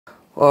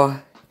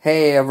Well,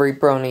 hey every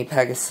Brony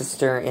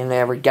Pegasus in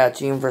every Gacha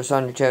universe,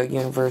 Undertale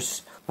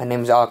universe. My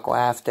name is Aqua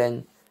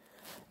Afton,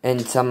 and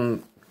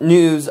some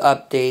news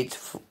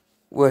updates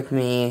with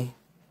me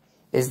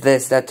is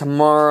this: that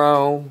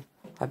tomorrow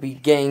I'll be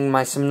getting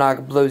my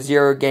Subnautica Below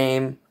Zero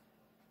game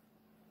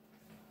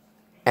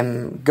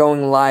and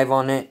going live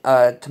on it.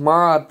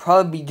 Tomorrow I'll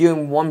probably be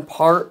doing one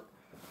part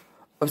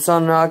of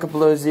Subnautica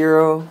Below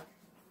Zero.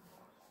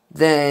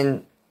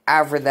 Then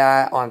after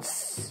that, on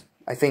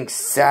I think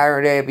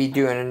Saturday, I'll be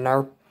doing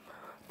another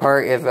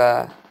part if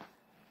a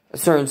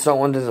certain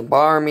someone doesn't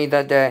bother me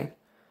that day.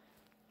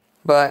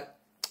 But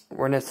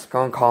we're just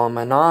going to call him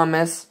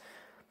anonymous.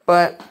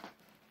 But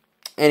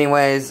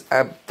anyways,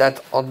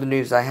 that's all the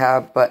news I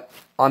have. But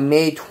on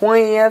May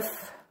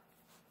 20th,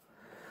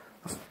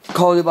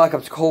 Call of Duty Black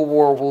Ops Cold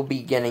War will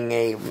be getting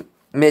a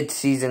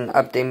mid-season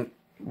update.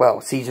 Well,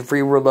 Season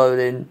 3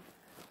 Reloaded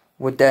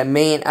with the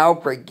main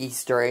Outbreak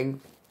Easter egg.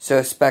 So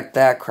expect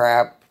that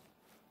crap.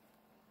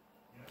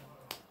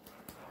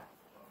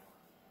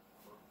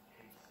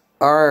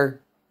 Our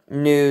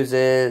news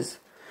is,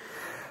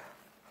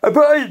 I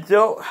probably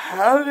don't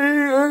have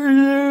any other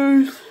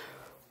news,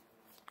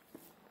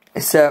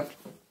 except,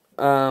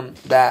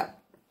 that,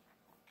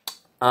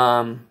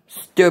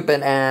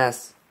 stupid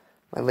ass,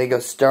 my Lego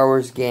Star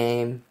Wars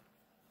game,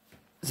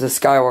 the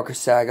Skywalker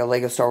Saga,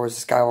 Lego Star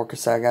Wars The Skywalker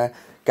Saga,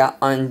 got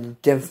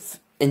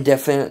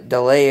indefinite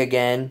delay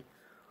again,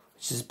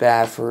 which is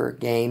bad for a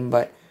game,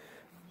 but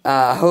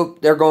I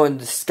hope they're going to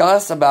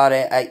discuss about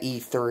it at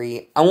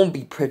E3. I won't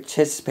be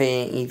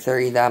participating in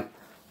E3. That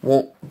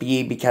won't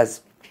be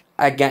because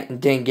I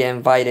didn't get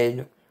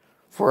invited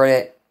for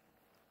it.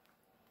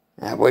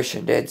 I wish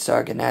I did so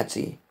I can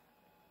actually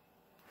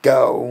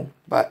go.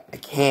 But I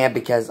can't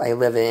because I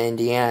live in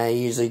Indiana. It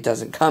usually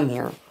doesn't come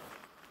here.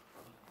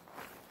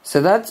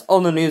 So that's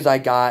all the news I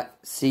got.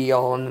 See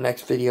y'all in the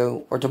next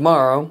video. Or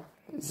tomorrow.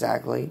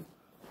 Exactly.